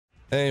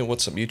Hey,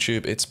 what's up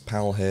YouTube? It's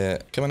Pal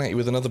here, coming at you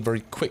with another very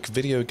quick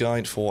video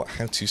guide for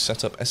how to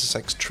set up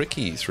SSX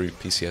Tricky through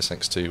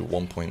PCSX2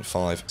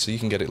 1.5 so you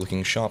can get it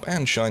looking sharp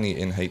and shiny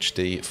in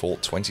HD for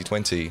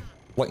 2020.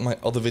 Like my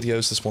other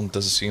videos, this one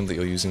does assume that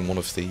you're using one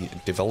of the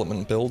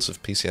development builds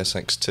of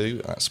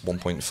PCSX2, that's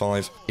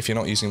 1.5. If you're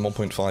not using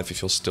 1.5,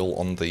 if you're still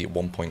on the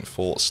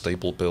 1.4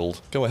 stable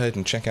build, go ahead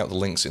and check out the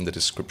links in the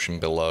description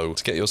below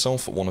to get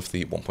yourself one of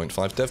the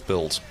 1.5 dev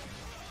builds.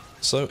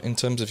 So in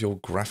terms of your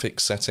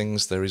graphics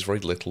settings, there is very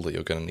little that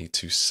you're going to need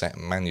to set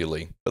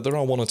manually, but there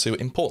are one or two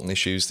important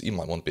issues that you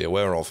might want to be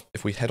aware of.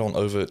 If we head on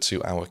over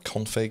to our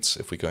configs,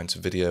 if we go into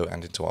video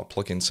and into our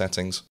plugin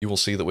settings, you will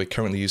see that we're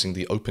currently using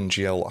the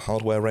OpenGL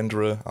hardware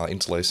renderer. Our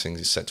interlacing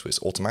is set to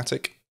its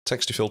automatic,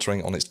 texture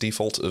filtering on its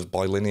default of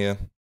bilinear.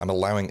 I'm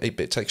allowing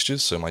 8-bit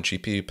textures, so my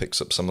GPU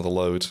picks up some of the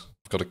load.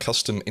 I've got a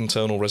custom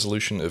internal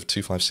resolution of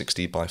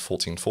 2560 by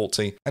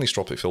 1440,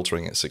 anisotropic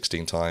filtering at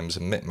 16 times,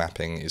 and MIP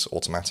mapping is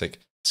automatic.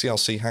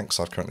 CRC hacks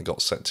I've currently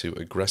got set to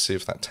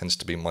aggressive, that tends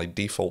to be my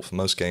default for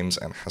most games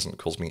and hasn't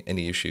caused me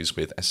any issues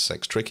with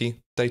SSX Tricky.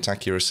 Date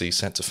accuracy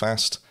set to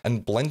fast,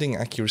 and blending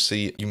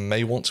accuracy you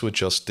may want to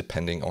adjust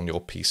depending on your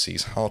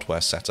PC's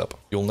hardware setup.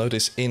 You'll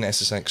notice in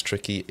SSX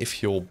Tricky,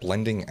 if your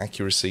blending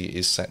accuracy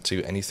is set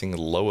to anything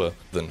lower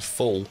than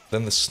full,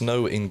 then the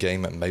snow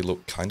in-game may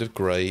look kind of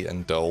grey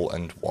and dull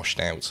and washed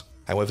out.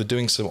 However,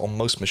 doing so on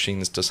most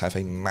machines does have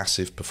a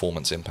massive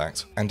performance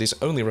impact, and is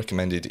only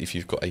recommended if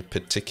you've got a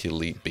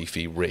particularly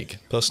beefy rig.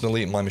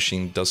 Personally, my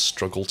machine does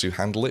struggle to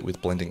handle it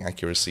with blending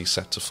accuracy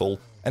set to full,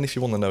 and if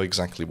you want to know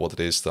exactly what it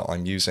is that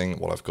I'm using,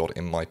 what I've got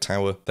in my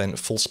tower, then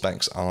full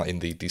specs are in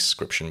the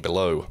description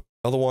below.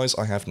 Otherwise,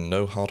 I have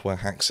no hardware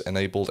hacks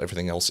enabled,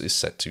 everything else is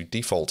set to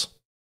default.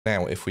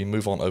 Now, if we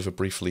move on over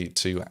briefly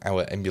to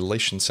our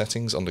emulation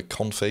settings under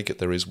config,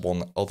 there is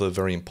one other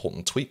very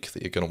important tweak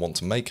that you're going to want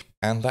to make,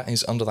 and that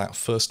is under that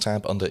first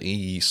tab under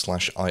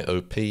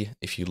EE/IOP.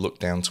 If you look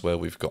down to where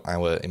we've got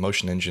our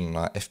Emotion Engine and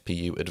our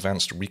FPU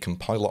Advanced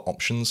Recompiler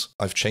options,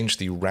 I've changed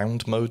the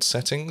round mode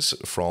settings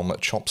from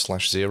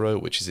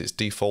chop/0, which is its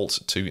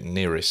default, to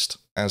nearest,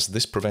 as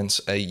this prevents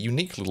a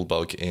unique little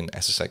bug in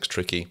SSX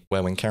Tricky,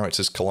 where when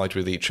characters collide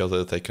with each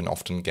other, they can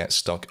often get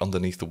stuck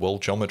underneath the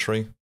world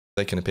geometry.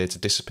 They can appear to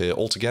disappear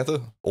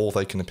altogether, or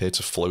they can appear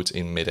to float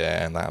in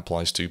midair, and that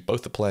applies to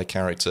both the player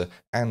character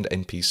and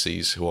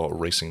NPCs who are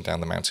racing down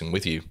the mountain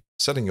with you.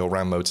 Setting your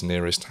round mode to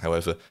nearest,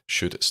 however,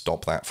 should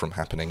stop that from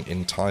happening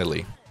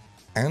entirely.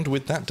 And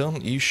with that done,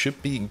 you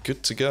should be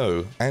good to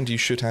go, and you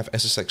should have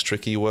SSX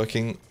Tricky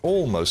working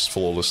almost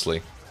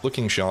flawlessly,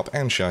 looking sharp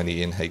and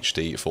shiny in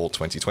HD for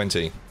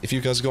 2020. If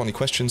you guys have got any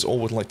questions or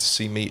would like to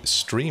see me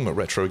stream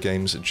retro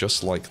games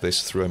just like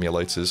this through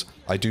emulators,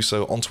 I do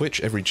so on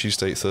Twitch every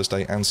Tuesday,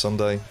 Thursday and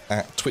Sunday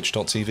at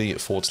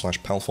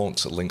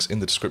twitch.tv/palfox, links in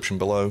the description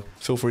below.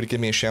 Feel free to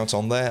give me a shout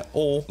on there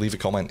or leave a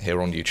comment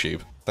here on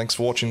YouTube. Thanks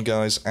for watching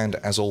guys, and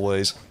as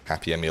always,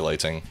 happy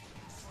emulating.